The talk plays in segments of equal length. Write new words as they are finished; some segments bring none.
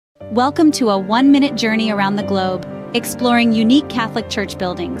Welcome to a one-minute journey around the globe, exploring unique Catholic church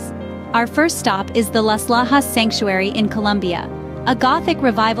buildings. Our first stop is the Las Lajas Sanctuary in Colombia, a Gothic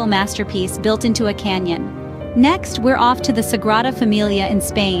revival masterpiece built into a canyon. Next, we're off to the Sagrada Familia in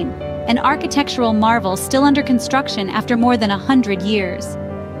Spain, an architectural marvel still under construction after more than 100 years.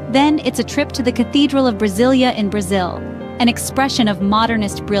 Then it's a trip to the Cathedral of Brasilia in Brazil, an expression of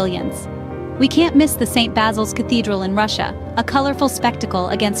modernist brilliance. We can't miss the St. Basil's Cathedral in Russia, a colorful spectacle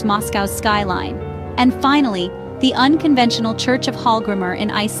against Moscow's skyline. And finally, the unconventional Church of Hallgrímur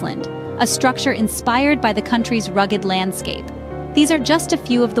in Iceland, a structure inspired by the country's rugged landscape. These are just a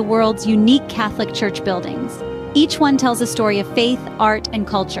few of the world's unique Catholic church buildings. Each one tells a story of faith, art, and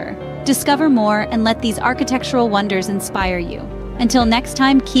culture. Discover more and let these architectural wonders inspire you. Until next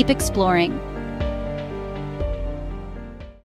time, keep exploring.